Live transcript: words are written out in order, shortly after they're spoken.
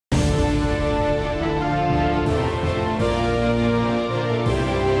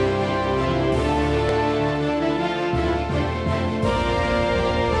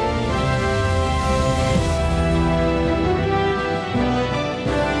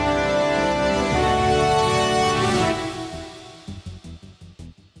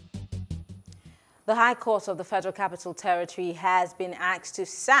High Court of the Federal Capital Territory has been asked to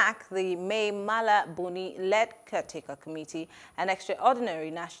sack the Mai Mala Buni-led Caretaker Committee, an extraordinary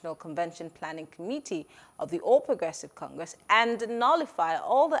National Convention Planning Committee of the All Progressive Congress, and nullify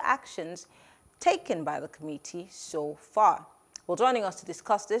all the actions taken by the committee so far. Well, joining us to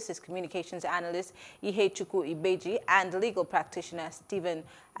discuss this is Communications Analyst Ihechukwu Ibeji and legal practitioner Stephen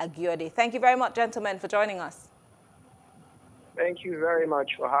Agiode. Thank you very much, gentlemen, for joining us. Thank you very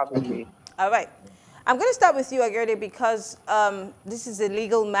much for having me. All right. I'm going to start with you, Agiode, because this is a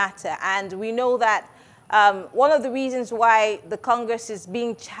legal matter, and we know that one of the reasons why the Congress is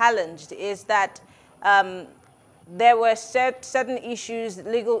being challenged is that there were certain issues,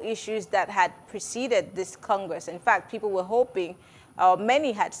 legal issues, that had preceded this Congress. In fact, people were hoping, or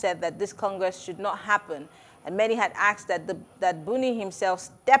many had said that this Congress should not happen, and many had asked that Buni himself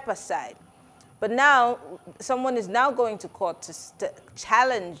step aside. But now, someone is now going to court to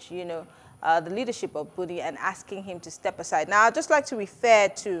challenge, the leadership of Buni and asking him to step aside. Now, I'd just like to refer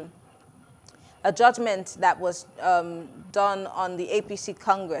to a judgment that was done on the APC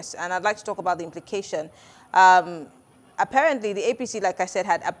Congress, and I'd like to talk about the implication. Apparently, the APC, like I said,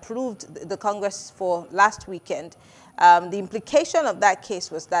 had approved the Congress for last weekend. The implication of that case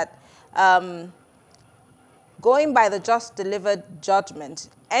was that going by the just delivered judgment,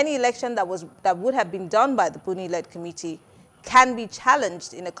 any election that would have been done by the Buni-led committee can be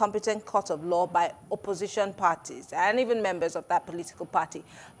challenged in a competent court of law by opposition parties and even members of that political party.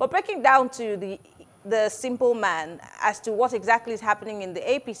 But breaking down to the simple man as to what exactly is happening in the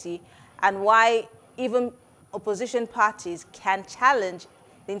APC and why even opposition parties can challenge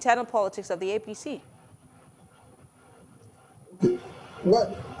the internal politics of the APC.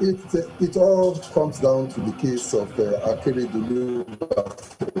 Well, it all comes down to the case of Agiode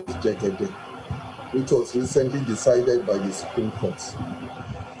Ibeji, which was recently decided by the Supreme Court.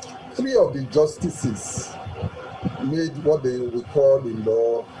 Three of the justices made what they would call in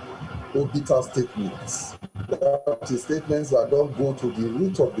law obiter statements. That is, statements that don't go to the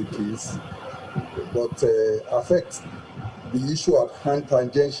root of the case, but affect the issue at hand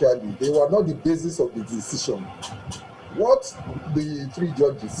tangentially. They were not the basis of the decision. What the three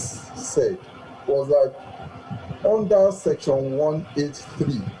judges said was that under Section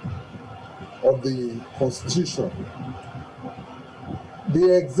 183 of the Constitution,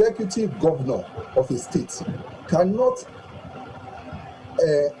 the executive governor of a state cannot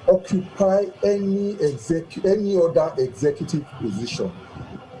occupy any other executive position.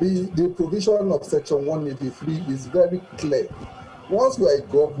 The provision of Section 183 is very clear. Once you are a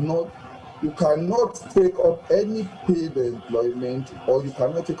governor, you cannot take up any paid employment, or you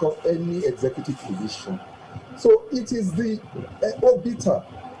cannot take up any executive position. So it is the obiter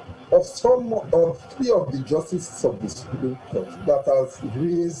of three of the justices of the Supreme Court that has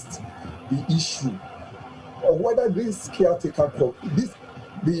raised the issue of whether this caretaker,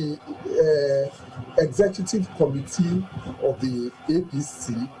 the executive committee of the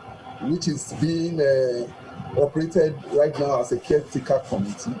APC, which is being operated right now as a caretaker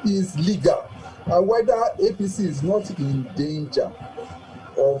committee, is legal, and whether APC is not in danger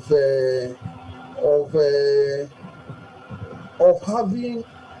of having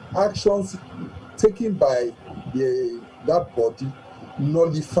actions taken by that body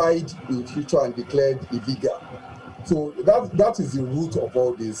nullified in future and declared illegal. So that is the root of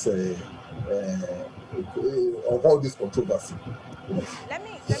all this controversy. Let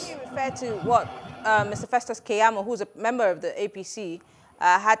me refer to what Mr. Festus Keyamo, who's a member of the APC,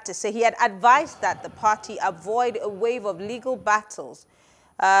 had to say. He had advised that the party avoid a wave of legal battles.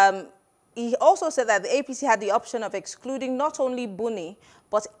 He also said that the APC had the option of excluding not only Buni,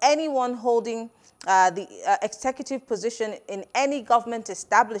 but anyone holding the executive position in any government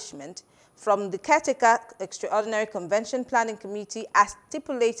establishment from the Caretaker Extraordinary Convention Planning Committee as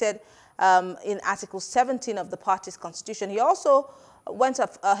stipulated in Article 17 of the party's constitution. He also went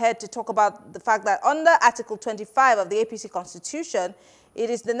ahead to talk about the fact that under Article 25 of the APC constitution, it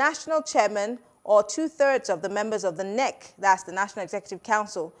is the national chairman or 2/3 of the members of the NEC, that's the National Executive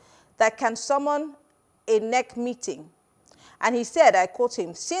Council, that can summon a NEC meeting. And he said, I quote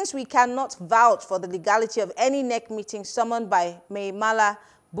him, "Since we cannot vouch for the legality of any NEC meeting summoned by Mai Mala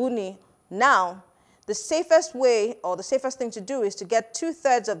Buni now, the safest way or the safest thing to do is to get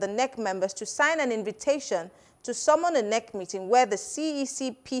 2/3 of the NEC members to sign an invitation to summon a NEC meeting where the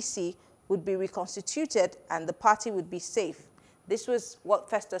CECPC would be reconstituted and the party would be safe." This was what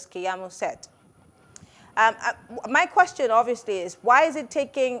Festus Keyamo said. My question, obviously, is why is it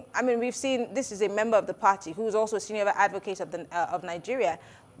taking, I mean, we've seen, this is a member of the party who is also a senior advocate of Nigeria.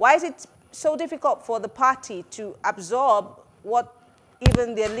 Why is it so difficult for the party to absorb what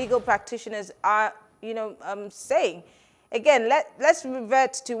even their legal practitioners are saying. Again, let's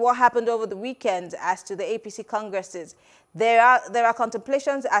revert to what happened over the weekend as to the APC congresses. There are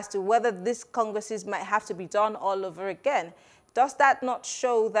contemplations as to whether these congresses might have to be done all over again. Does that not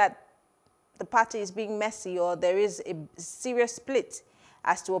show that the party is being messy, or there is a serious split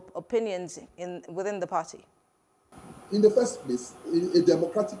as to opinions within the party? In the first place, a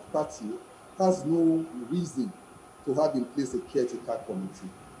democratic party has no reason to have in place a caretaker committee.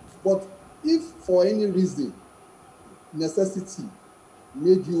 But if for any reason necessity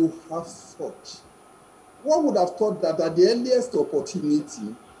made you have such, one would have thought that at the earliest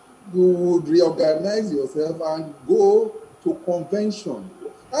opportunity, you would reorganize yourself and go to convention.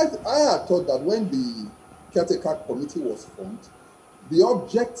 I had thought that when the caretaker committee was formed, the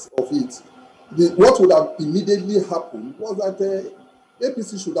object of it, what would have immediately happened was that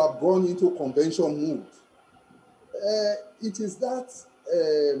APC should have gone into convention mode. It is that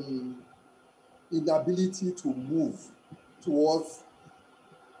inability to move towards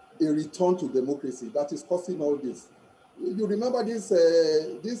a return to democracy that is causing all this. You remember this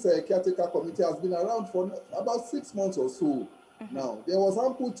caretaker committee has been around for about 6 months or so now. There was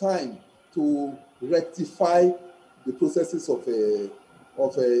ample time to rectify the processes of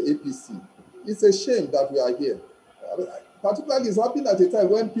APC. It's a shame that we are here. Particularly, it's happening at a time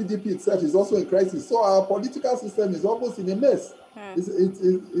when PDP itself is also in crisis. So our political system is almost in a mess.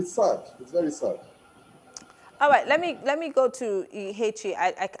 It's sad. It's very sad. All right, let me go to Ihechi.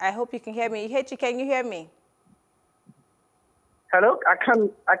 I hope you can hear me. Ihechi, can you hear me? Hello,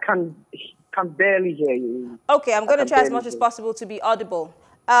 I can barely hear you. Okay, I'm going to try as much as possible to be audible.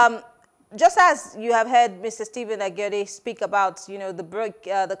 Just as you have heard Mr. Stephen Agiode speak about,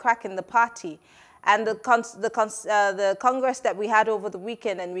 the crack in the party and the Congress that we had over the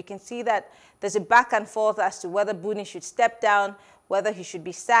weekend, and we can see that there's a back and forth as to whether Buni should step down, whether he should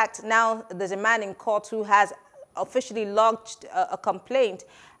be sacked. Now there's a man in court who has officially lodged a complaint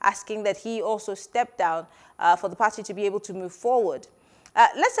asking that he also step down for the party to be able to move forward.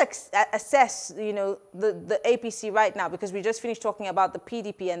 Let's assess, the APC right now, because we just finished talking about the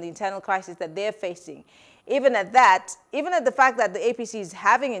PDP and the internal crisis that they're facing. Even at the fact that the APC is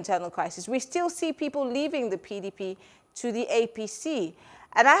having internal crisis, we still see people leaving the PDP to the APC.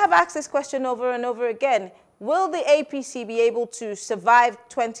 And I have asked this question over and over again. Will the APC be able to survive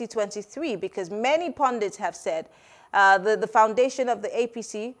 2023? Because many pundits have said the foundation of the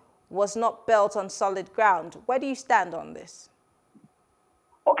APC was not built on solid ground. Where do you stand on this?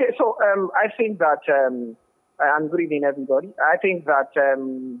 Okay, so I think that, and good evening, everybody. I think that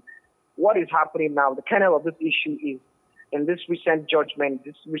what is happening now, the kernel of this issue is in this recent judgment,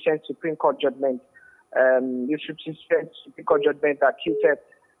 this recent Supreme Court judgment, this recent Supreme Court judgment that tilted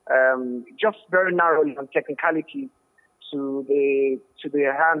just very narrowly on technicality to the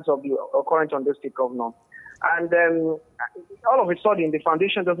hands of the current Ondo State governor. And all of a sudden, the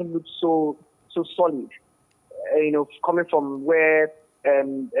foundation doesn't look so solid, coming from where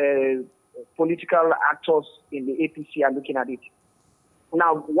political actors in the APC are looking at it.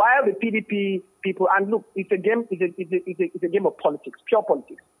 Now, while the PDP people, and look, it's a game of politics, pure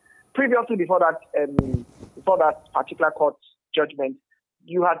politics. Previously, before that particular court judgment,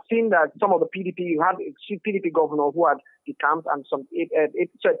 you had seen that some of the PDP, you had a PDP governor who had decamped, and some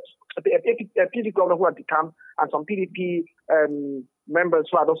PDP governor who had decamped, and some PDP members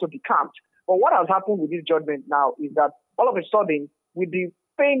who had also decamped. But what has happened with this judgment now is that all of a sudden, with the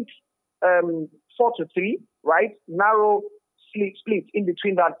faint 4-3, right, narrow split in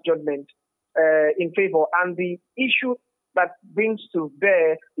between that judgment in favor, and the issue that brings to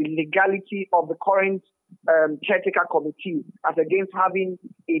bear the legality of the current caretaker committee as against having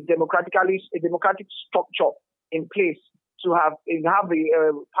a democratic structure in place to have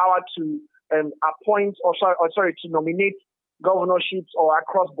the power to appoint to nominate governorships or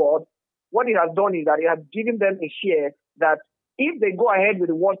across board. What it has done is that it has given them a fear that if they go ahead with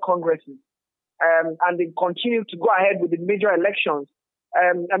the world congresses and they continue to go ahead with the major elections,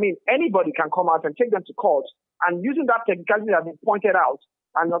 anybody can come out and take them to court, and using that technicality that has been pointed out,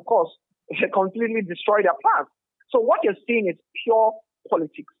 and of course, completely destroy their plans. So what you're seeing is pure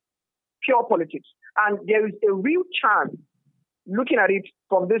politics. And there is a real chance, looking at it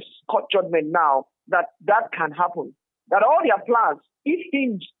from this court judgment now, that can happen. That all their plans, if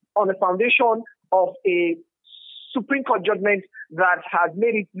hinged on the foundation of a Supreme Court judgment that has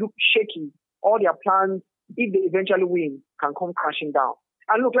made it look shaky, all their plans, if they eventually win, can come crashing down.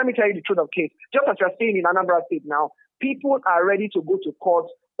 And look, let me tell you the truth of the case. Just as you're seeing in Anambra State now, people are ready to go to court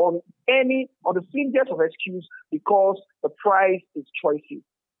on the flimsiest of excuse because the price is choices.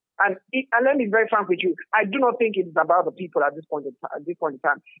 And let me be very frank with you, I do not think it is about the people at this point in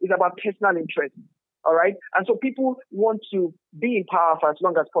time. It's about personal interest. all right? And so people want to be in power for as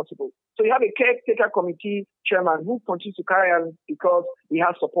long as possible. So you have a caretaker committee chairman who continues to carry on because he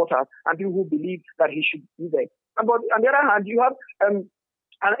has supporters and people who believe that he should be there. But on the other hand, you have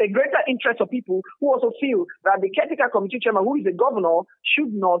a greater interest of people who also feel that the caretaker committee chairman, who is the governor,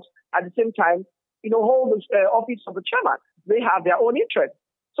 should not, at the same time, hold the office of the chairman. They have their own interest.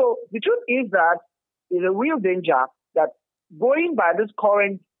 So the truth is that there's a real danger that going by this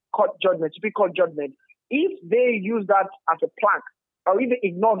current court judgment, Supreme Court judgment, if they use that as a plank, or if they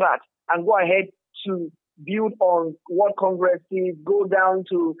ignore that and go ahead to build on what congresses, go down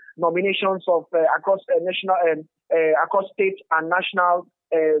to nominations of across national, across state and national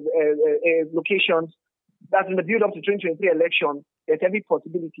locations, that in the build-up to 2023 election, there's every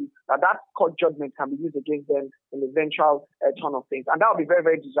possibility that that court judgment can be used against them in the eventual turn of things. And that will be very,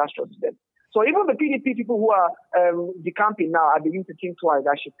 very disastrous to them. So even the PDP people who are decamping now are beginning to think twice,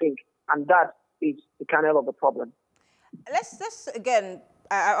 I should think. And that is the kernel of the problem. Let's again,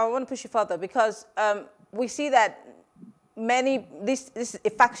 I want to push you further because we see that this is a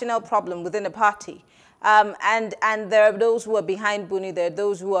factional problem within the party. And there are those who are behind Buni, there are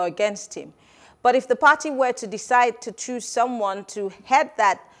those who are against him. But if the party were to decide to choose someone to head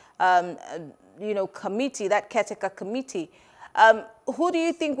that, committee, that caretaker committee, who do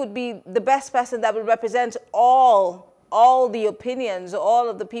you think would be the best person that would represent all the opinions, all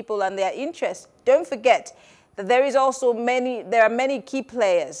of the people and their interests? Don't forget that there are many key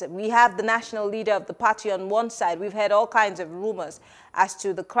players. We have the national leader of the party on one side. We've heard all kinds of rumors as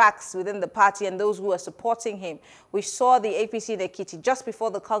to the cracks within the party and those who are supporting him. We saw the APC in Ekiti just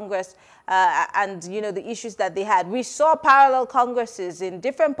before the Congress and, the issues that they had. We saw parallel Congresses in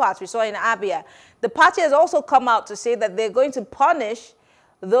different parts. We saw in Abia. The party has also come out to say that they're going to punish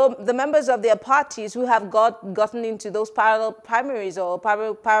the members of their parties who have gotten into those parallel primaries or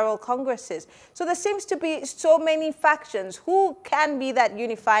parallel congresses. So there seems to be so many factions. Who can be that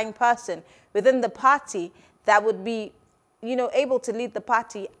unifying person within the party that would be, able to lead the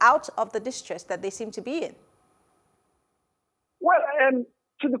party out of the distress that they seem to be in? Well,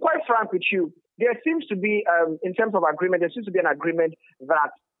 to be quite frank with you, there seems to be, in terms of agreement, there seems to be an agreement that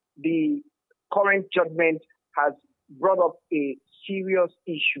the current judgment has brought up a serious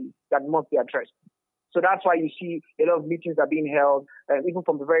issue that must be addressed. So that's why you see a lot of meetings are being held, even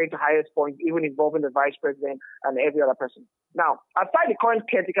from the very highest point, even involving the vice president and every other person. Now, aside the current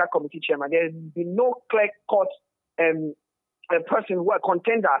caretaker committee chairman, there has been no clear-cut person, a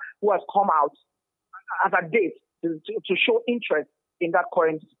contender who has come out as a date to show interest in that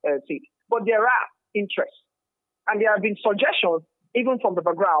current seat. But there are interests. And there have been suggestions, even from the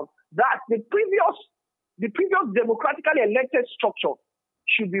background, that the previous democratically elected structure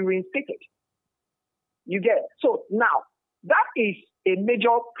should be reinstated. You get it? So now, that is a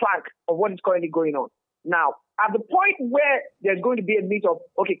major plank of what is currently going on. Now, at the point where there's going to be a meet of,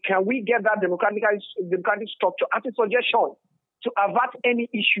 okay, can we get that democratic structure as a suggestion to avert any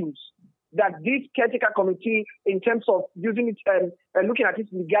issues that this caretaker committee, in terms of using it and looking at its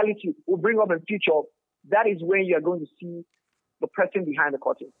legality, will bring up in future, that is when you are going to see the person behind the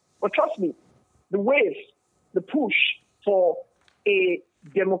curtain. But trust me, the wave, the push for a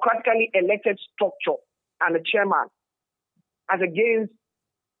democratically elected structure and a chairman as against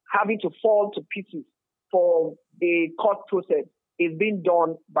having to fall to pieces for a court process is being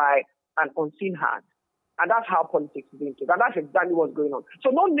done by an unseen hand. And that's how politics is being taken. And that's exactly what's going on.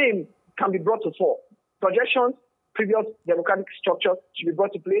 So no name can be brought to fore. Suggestions, previous democratic structure should be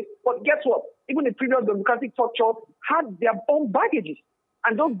brought to place. But guess what? Even the previous democratic structure had their own baggages.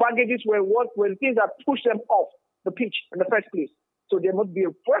 And those baggages were the things that pushed them off the pitch in the first place. So there must be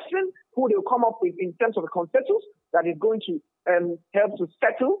a person who they will come up with in terms of a consensus that is going to help to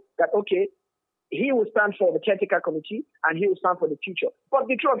settle that, okay, he will stand for the caretaker committee and he will stand for the future. But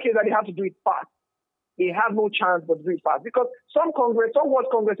the truth is that they have to do it fast. They have no chance but to do it fast because some world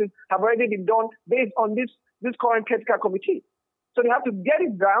congresses have already been done based on this current caretaker committee. So they have to get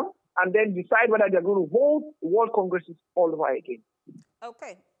it down and then decide whether they're going to hold world congresses all over again.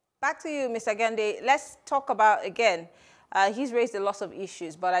 Okay. Back to you, Mr. Agiode. Let's talk about, again, he's raised a lot of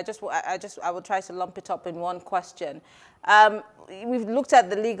issues, but I will try to lump it up in one question. We've looked at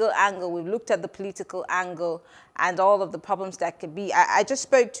the legal angle, we've looked at the political angle, and all of the problems that could be. I just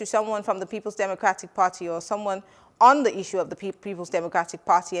spoke to someone from the People's Democratic Party or someone on the issue of the People's Democratic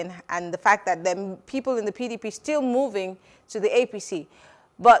Party and the fact that there are people in the PDP still moving to the APC.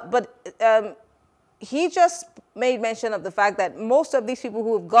 But he just made mention of the fact that most of these people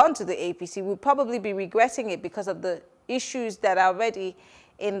who have gone to the APC will probably be regretting it because of the issues that are already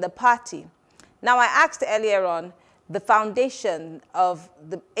in the party. Now, I asked earlier on, the foundation of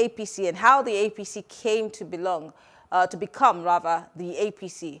the APC and how the APC came to become the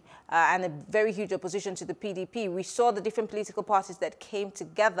APC and a very huge opposition to the PDP. We saw the different political parties that came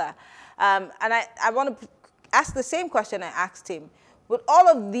together. And I want to ask the same question I asked him. With all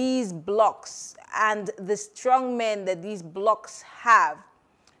of these blocks and the strong men that these blocks have,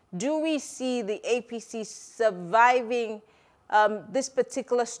 do we see the APC surviving this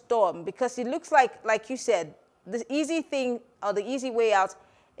particular storm? Because it looks like you said, the easy thing or the easy way out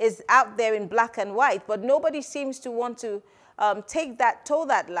is out there in black and white, but nobody seems to want to toe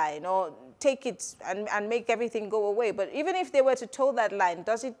that line or take it and make everything go away. But even if they were to toe that line,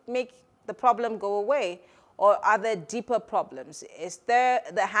 does it make the problem go away? Or are there deeper problems? Is there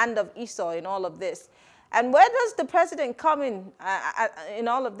the hand of Esau in all of this? And where does the president come in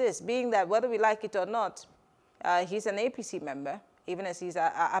all of this, being that whether we like it or not, he's an APC member, even as he's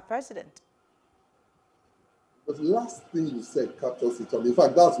our president? But the last thing you said captures it all. In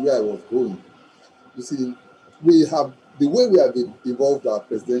fact, that's where I was going. You see, the way we have evolved our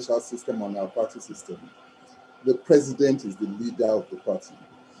presidential system and our party system, the president is the leader of the party.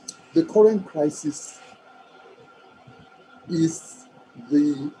 The current crisis is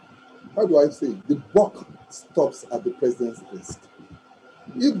the buck stops at the president's desk.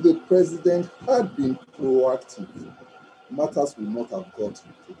 If the president had been proactive, matters would not have got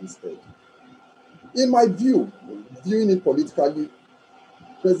to this head. In my view, viewing it politically,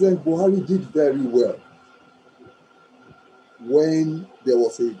 President Buhari did very well when there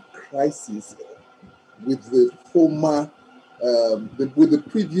was a crisis with the with the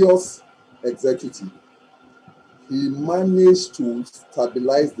previous executive. He managed to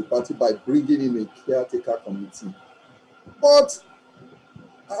stabilize the party by bringing in a caretaker committee. But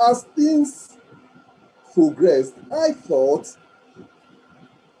as things progressed, I thought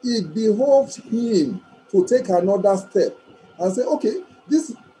it behoved him to take another step and say, okay,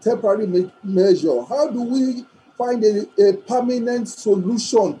 this temporary measure, how do we find a permanent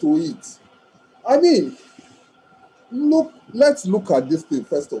solution to it? I mean, let's look at this thing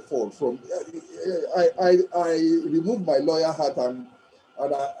first of all. I remove my lawyer hat and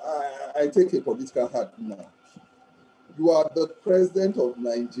I take a political hat now. You are the president of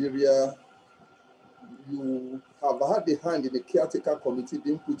Nigeria. You have had a hand in the caretaker committee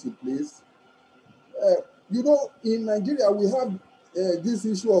being put in place. In Nigeria, we have this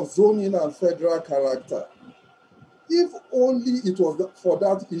issue of zoning and federal character. If only it was for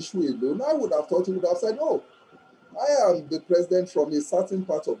that issue alone, I would have thought he would have said, oh, I am the president from a certain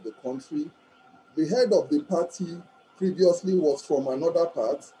part of the country. The head of the party previously was from another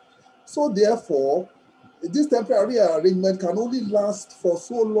part. So therefore, this temporary arrangement can only last for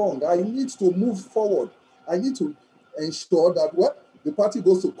so long. I need to move forward. I need to ensure that the party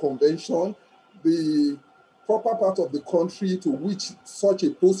goes to convention, the proper part of the country to which such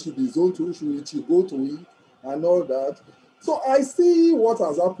a post should be zoned to, should go to it, and all that. So I see what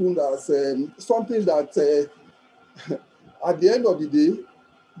has happened as something that at the end of the day,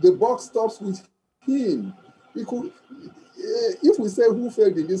 the buck stops with him. If we say who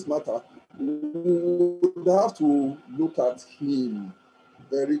failed in this matter, we would have to look at him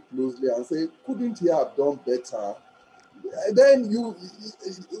very closely and say, couldn't he have done better? Then you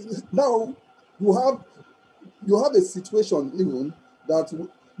have a situation even that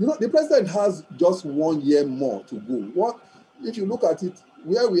the president has just 1 year more to go. If you look at it,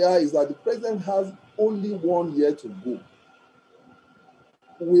 where we are is that the president has only 1 year to go.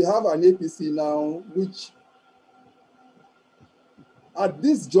 We have an APC now, which at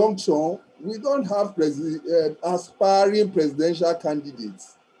this juncture, we don't have aspiring presidential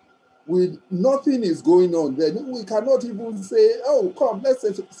candidates. Nothing is going on there. We cannot even say, oh, come, let's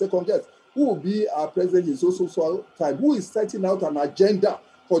second guess. Who will be our president in so time? Who is setting out an agenda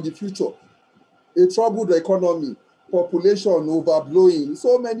for the future? A troubled economy, population overblowing,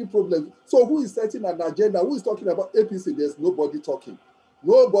 so many problems. So who is setting an agenda? Who is talking about APC? There's nobody talking.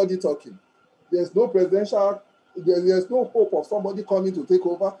 Nobody talking. There's no presidential, there's no hope of somebody coming to take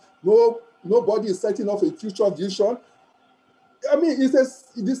over. Nobody is setting off a future vision. I mean, it's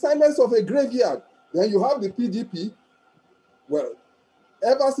the silence of a graveyard. Then you have the PDP. Well,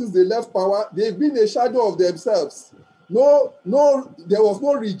 ever since they left power, they've been a shadow of themselves. There was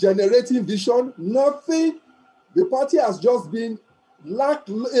no regenerating vision, nothing. The party has just been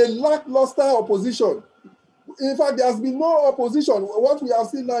a lackluster opposition. In fact, there has been no opposition. What we have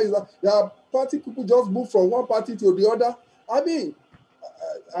seen now is that there are party people just move from one party to the other. I mean,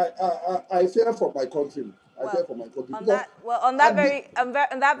 I fear for my country. On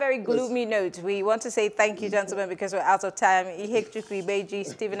that very gloomy note, we want to say thank you, gentlemen, because we're out of time. Ihechukwu, Ibeji,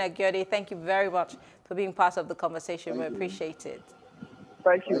 Stephen Agiode, thank you very much for for being part of the conversation. We Thank you. appreciate it.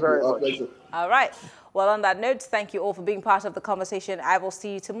 Thank you very much. All right. Well, on that note, thank you all for being part of the conversation. I will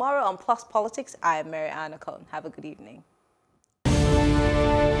see you tomorrow on Plus Politics. I am Mary Anna Cohn. Have a good evening.